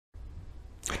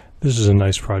This is a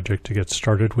nice project to get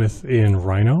started with in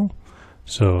Rhino.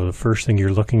 So the first thing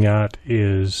you're looking at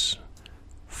is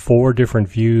 4 different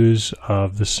views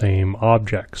of the same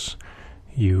objects.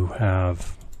 You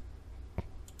have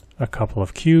a couple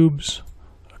of cubes,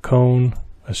 a cone,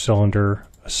 a cylinder,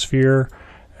 a sphere,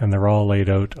 and they're all laid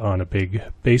out on a big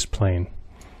base plane.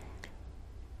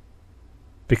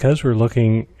 Because we're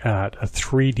looking at a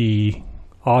 3D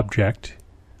object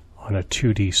on a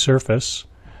 2D surface,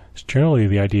 generally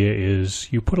the idea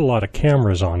is you put a lot of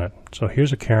cameras on it. So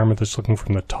here's a camera that's looking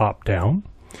from the top down.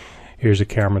 Here's a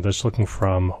camera that's looking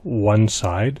from one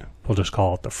side. We'll just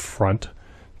call it the front.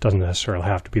 Doesn't necessarily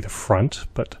have to be the front,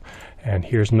 and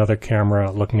here's another camera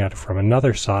looking at it from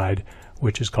another side,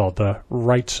 which is called the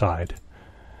right side.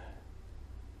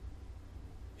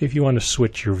 If you want to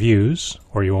switch your views,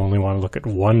 or you only want to look at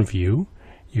one view,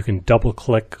 you can double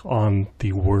click on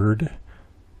the word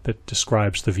that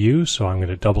describes the view. So I'm going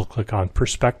to double click on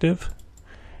perspective,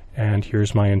 and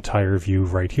here's my entire view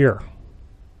right here.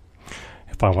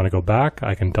 If I want to go back,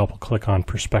 I can double click on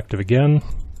perspective again,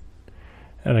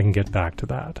 and I can get back to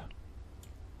that.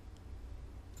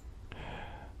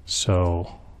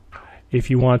 So if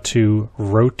you want to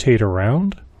rotate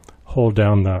around, hold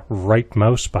down the right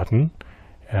mouse button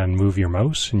and move your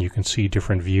mouse, and you can see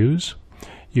different views.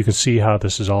 You can see how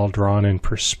this is all drawn in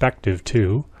perspective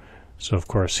too. So of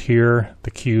course here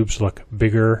the cubes look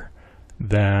bigger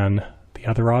than the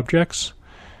other objects,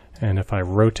 and if I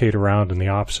rotate around in the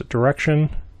opposite direction,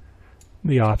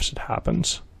 the opposite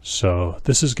happens. So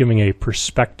this is giving a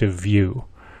perspective view.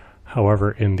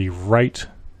 However, in the right,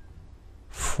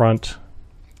 front,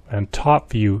 and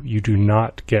top view, you do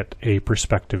not get a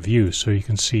perspective view. So you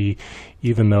can see,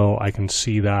 even though I can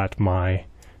see that my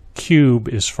cube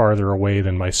is farther away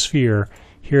than my sphere,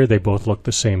 here they both look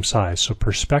the same size. So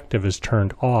perspective is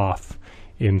turned off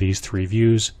in these 3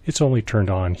 views. It's only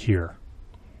turned on here.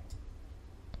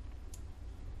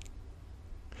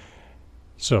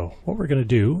 So what we're going to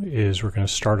do is we're going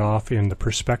to start off in the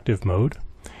perspective mode,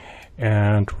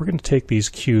 and we're going to take these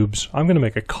cubes. I'm going to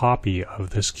make a copy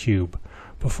of this cube.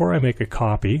 Before I make a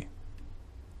copy,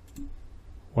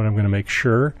 what I'm going to make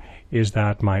sure is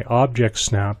that my object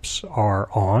snaps are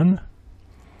on,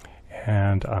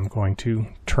 and I'm going to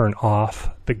turn off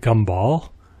the gumball.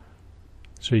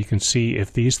 So you can see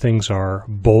if these things are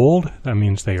bold, that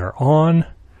means they are on.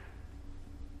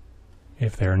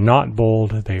 If they're not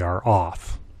bold, they are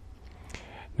off.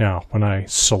 Now, when I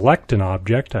select an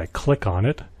object, I click on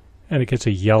it, and it gets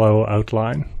a yellow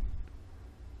outline.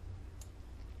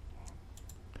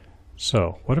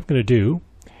 So what I'm going to do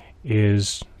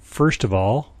is, first of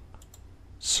all,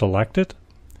 select it,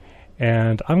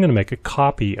 and I'm going to make a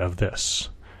copy of this.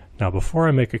 Now before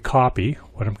I make a copy,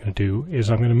 what I'm going to do is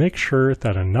I'm going to make sure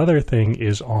that another thing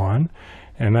is on,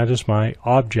 and that is my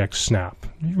object snap.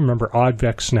 You remember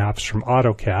object snaps from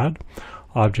AutoCAD.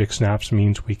 Object snaps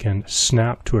means we can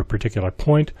snap to a particular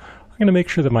point. I'm going to make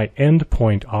sure that my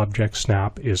endpoint object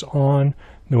snap is on.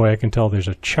 The way I can tell, there's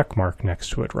a check mark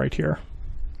next to it right here.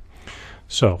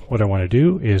 So what I want to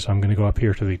do is I'm going to go up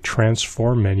here to the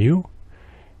transform menu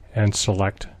and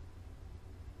select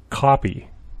copy.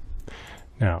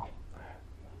 Now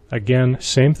again,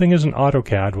 same thing as in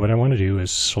AutoCAD. What I want to do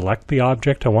is select the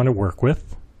object I want to work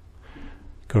with,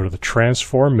 go to the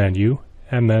transform menu,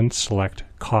 and then select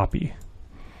copy.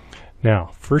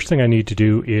 Now first thing I need to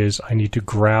do is I need to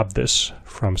grab this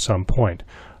from some point.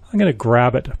 I'm going to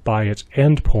grab it by its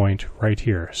endpoint right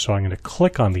here. So I'm going to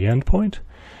click on the endpoint,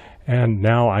 and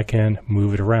now I can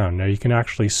move it around. Now you can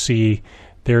actually see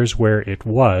there's where it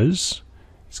was.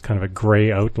 It's kind of a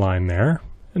gray outline there,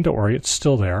 and don't worry, it's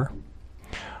still there.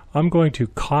 I'm going to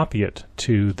copy it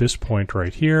to this point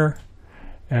right here,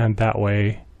 and that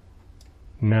way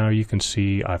now you can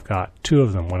see I've got 2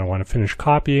 of them. When I want to finish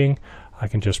copying, I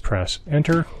can just press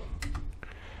enter,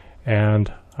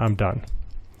 and I'm done.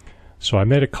 So I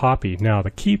made a copy. Now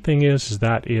the key thing is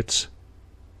that it's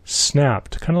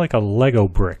snapped, kind of like a Lego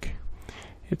brick.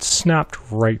 It's snapped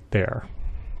right there.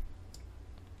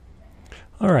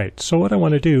 Alright, so what I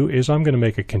want to do is I'm going to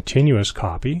make a continuous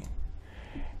copy,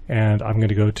 and I'm going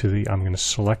to go to I'm going to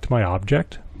select my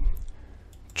object,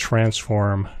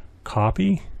 transform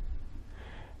copy.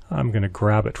 I'm going to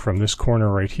grab it from this corner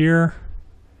right here,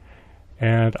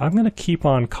 and I'm going to keep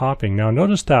on copying. Now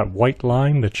notice that white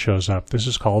line that shows up. This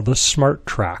is called the smart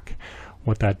track.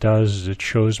 What that does is it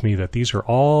shows me that these are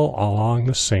all along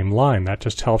the same line. That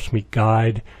just helps me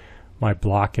guide my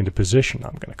block into position.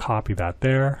 I'm going to copy that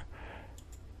there,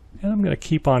 and I'm going to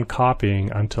keep on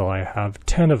copying until I have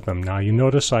 10 of them. Now you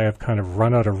notice I have kind of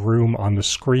run out of room on the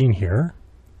screen here.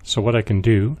 So what I can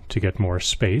do to get more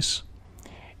space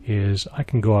is I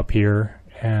can go up here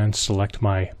and select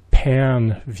my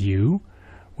pan view,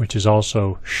 which is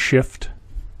also Shift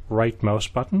right mouse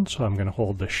button. So I'm going to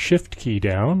hold the Shift key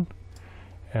down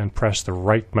and press the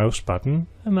right mouse button,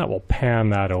 and that will pan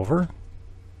that over.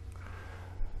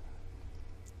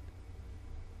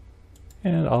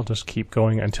 And I'll just keep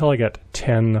going until I get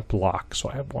 10 blocks. So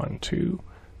I have 1, 2,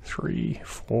 3,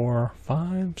 4,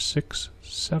 5, 6,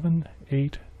 7,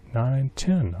 8, 9,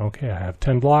 10. Okay, I have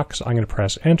 10 blocks. I'm going to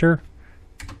press Enter,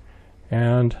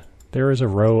 and there is a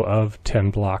row of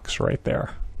 10 blocks right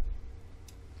there.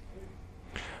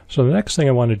 So the next thing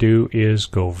I want to do is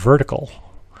go vertical.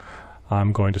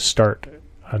 I'm going to start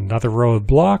another row of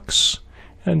blocks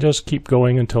and just keep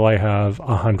going until I have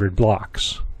 100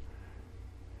 blocks.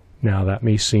 Now that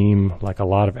may seem like a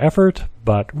lot of effort,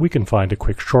 but we can find a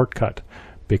quick shortcut,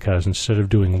 because instead of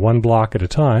doing one block at a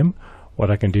time,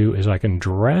 what I can do is I can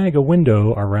drag a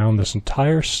window around this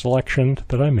entire selection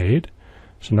that I made.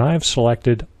 So now I've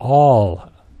selected all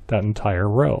that entire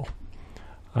row.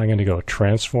 I'm going to go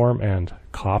Transform and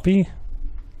Copy.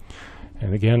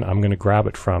 And again, I'm going to grab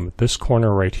it from this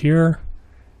corner right here,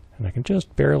 and I can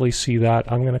just barely see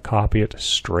that. I'm going to copy it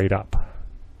straight up.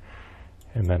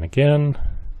 And then again,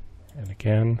 and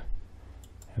again,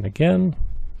 and again.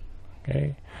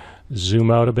 Okay,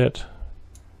 zoom out a bit.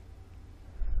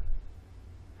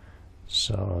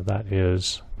 So that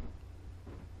is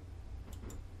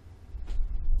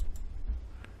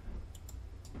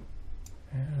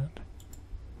and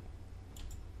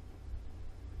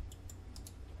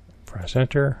press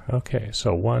Enter. Okay,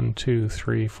 so 1, 2,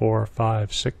 3, 4,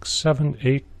 5, 6, 7,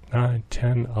 8, 9,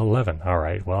 10, 11. All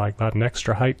right, well, I got an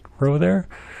extra height row there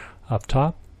up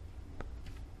top.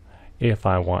 If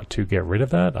I want to get rid of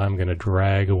that, I'm going to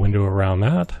drag a window around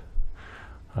that.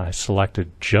 I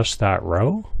selected just that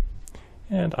row,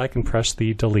 and I can press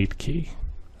the Delete key.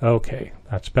 Okay,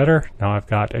 that's better. Now I've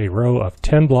got a row of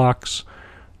 10 blocks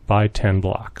by 10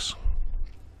 blocks.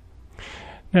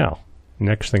 Now,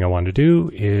 next thing I want to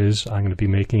do is I'm going to be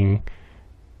making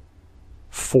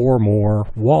 4 more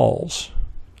walls.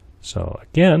 So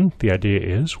again, the idea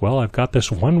is, well, I've got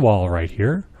this one wall right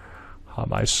here.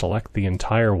 I select the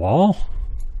entire wall,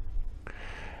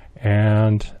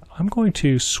 and I'm going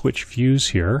to switch views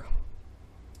here.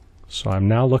 So I'm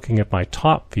now looking at my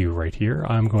top view right here.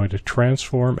 I'm going to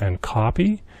transform and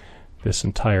copy this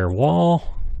entire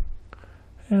wall,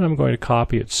 and I'm going to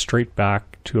copy it straight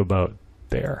back to about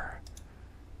there.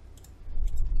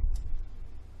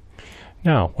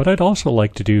 Now, what I'd also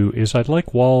like to do is I'd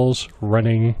like walls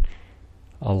running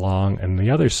along on the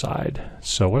other side.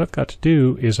 So what I've got to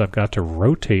do is I've got to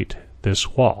rotate this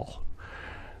wall.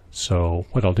 So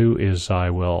what I'll do is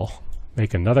I will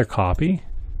make another copy.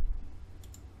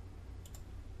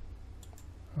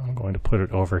 I'm going to put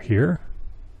it over here.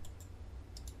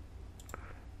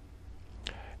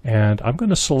 And I'm going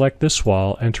to select this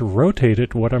wall, and to rotate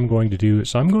it, what I'm going to do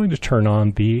is I'm going to turn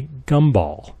on the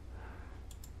gumball.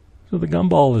 So the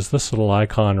gumball is this little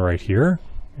icon right here,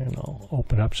 and I'll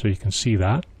open up so you can see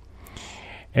that.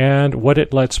 And what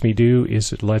it lets me do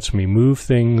is it lets me move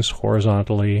things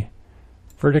horizontally,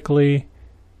 vertically,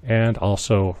 and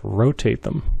also rotate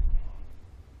them.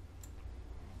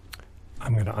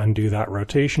 I'm going to undo that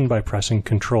rotation by pressing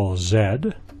Control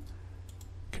Z.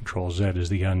 Control Z is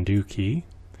the undo key.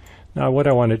 Now what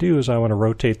I want to do is I want to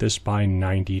rotate this by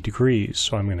 90 degrees.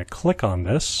 So I'm going to click on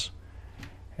this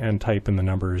and type in the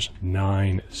numbers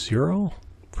 90,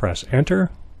 press Enter.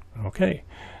 Okay,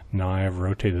 now I have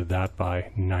rotated that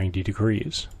by 90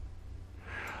 degrees.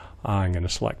 I'm going to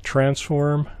select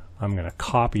Transform. I'm going to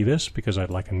copy this because I'd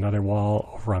like another wall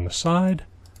over on the side.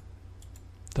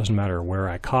 Doesn't matter where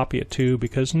I copy it to,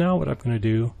 because now what I'm going to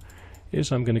do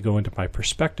is I'm going to go into my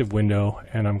perspective window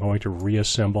and I'm going to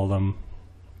reassemble them.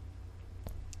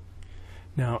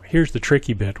 Now here's the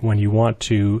tricky bit when you want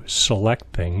to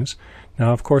select things.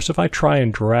 Now of course if I try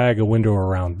and drag a window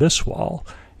around this wall,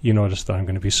 you notice that I'm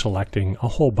going to be selecting a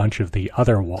whole bunch of the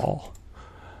other wall.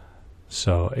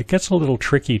 So it gets a little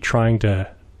tricky trying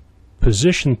to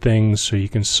position things so you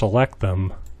can select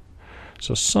them.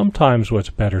 So sometimes what's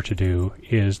better to do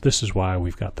is, this is why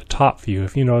we've got the top view.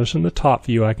 If you notice in the top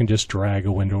view I can just drag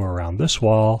a window around this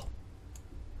wall.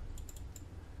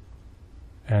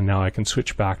 And now I can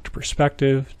switch back to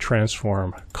perspective,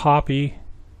 transform, copy,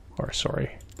 or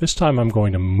sorry, this time I'm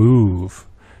going to move,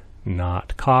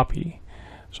 not copy.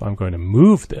 So I'm going to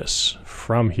move this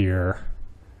from here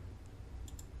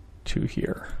to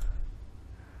here.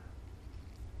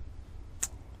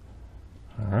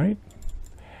 All right.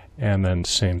 And then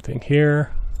same thing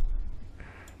here.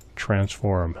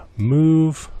 Transform,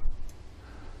 move,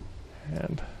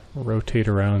 and rotate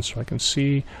around so I can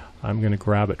see. I'm going to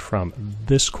grab it from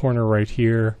this corner right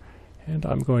here, and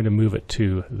I'm going to move it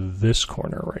to this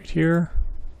corner right here.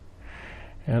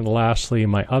 And lastly,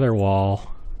 my other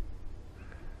wall,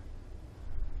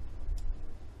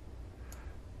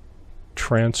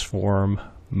 transform,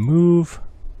 move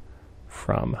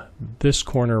from this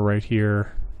corner right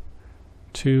here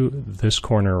to this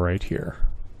corner right here.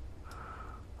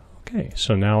 Okay,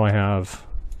 so now I have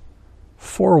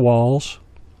 4 walls.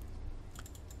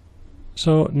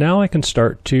 So now I can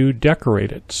start to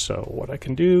decorate it. So what I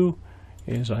can do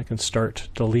is I can start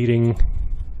deleting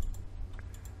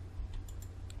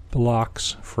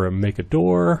blocks for make a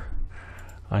door.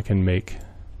 I can make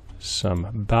some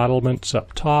battlements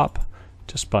up top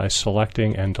just by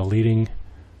selecting and deleting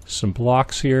some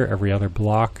blocks here, every other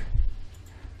block.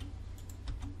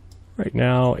 Right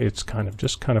now it's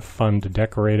just kind of fun to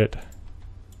decorate it.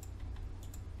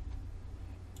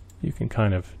 You can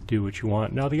kind of do what you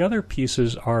want. Now the other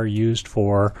pieces are used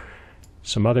for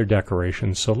some other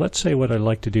decorations. So let's say what I'd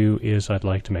like to do is I'd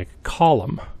like to make a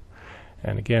column.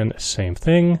 And again, same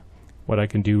thing. What I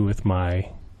can do with my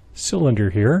cylinder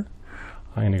here,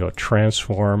 I'm going to go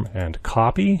transform and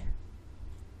copy.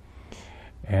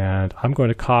 And I'm going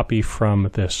to copy from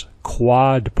this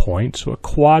quad point. So a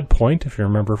quad point, if you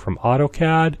remember from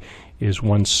AutoCAD, is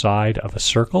one side of a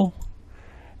circle.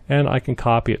 And I can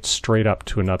copy it straight up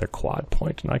to another quad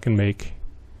point. And I can make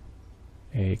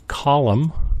a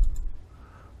column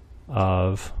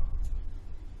of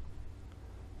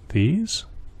these.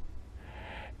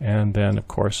 And then, of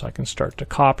course, I can start to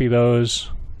copy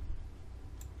those.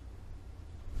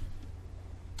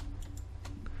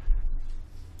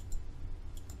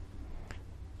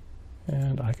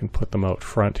 And I can put them out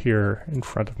front here in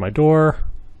front of my door.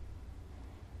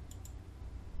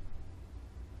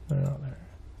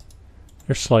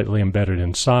 They're slightly embedded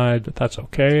inside, but that's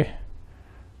okay.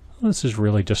 This is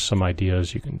really just some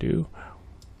ideas you can do.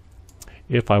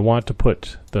 If I want to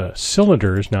put the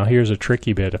cylinders, now here's a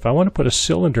tricky bit. If I want to put a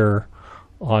cylinder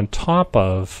on top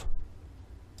of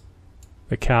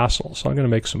the castle, so I'm going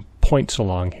to make some points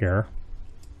along here.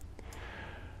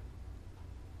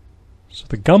 So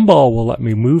the gumball will let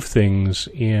me move things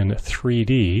in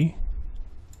 3D.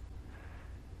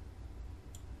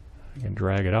 I can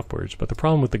drag it upwards, but the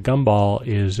problem with the gumball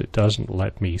is it doesn't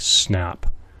let me snap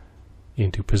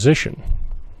into position.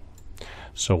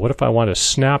 So what if I want to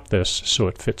snap this so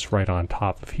it fits right on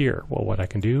top of here? Well, what I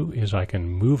can do is I can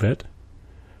move it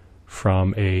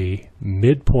from a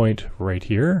midpoint right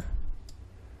here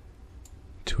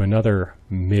to another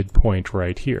midpoint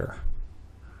right here.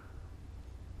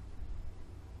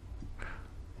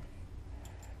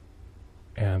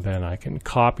 And then I can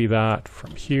copy that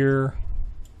from here,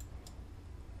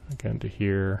 again to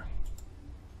here,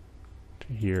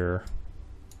 to here.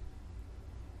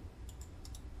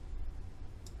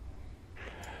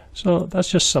 So that's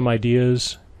just some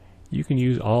ideas. You can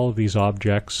use all of these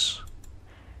objects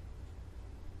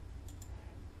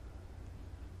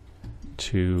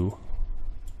to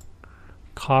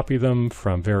copy them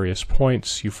from various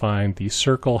points. You find the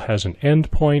circle has an end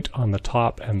point on the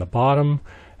top and the bottom,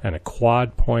 and a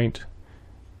quad point.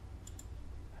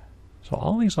 So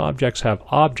all these objects have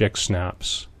object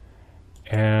snaps,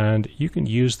 and you can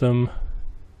use them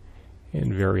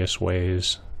in various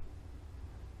ways.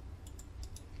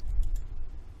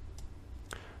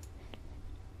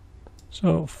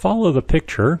 So follow the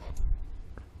picture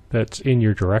that's in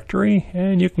your directory,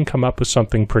 and you can come up with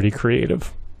something pretty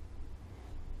creative.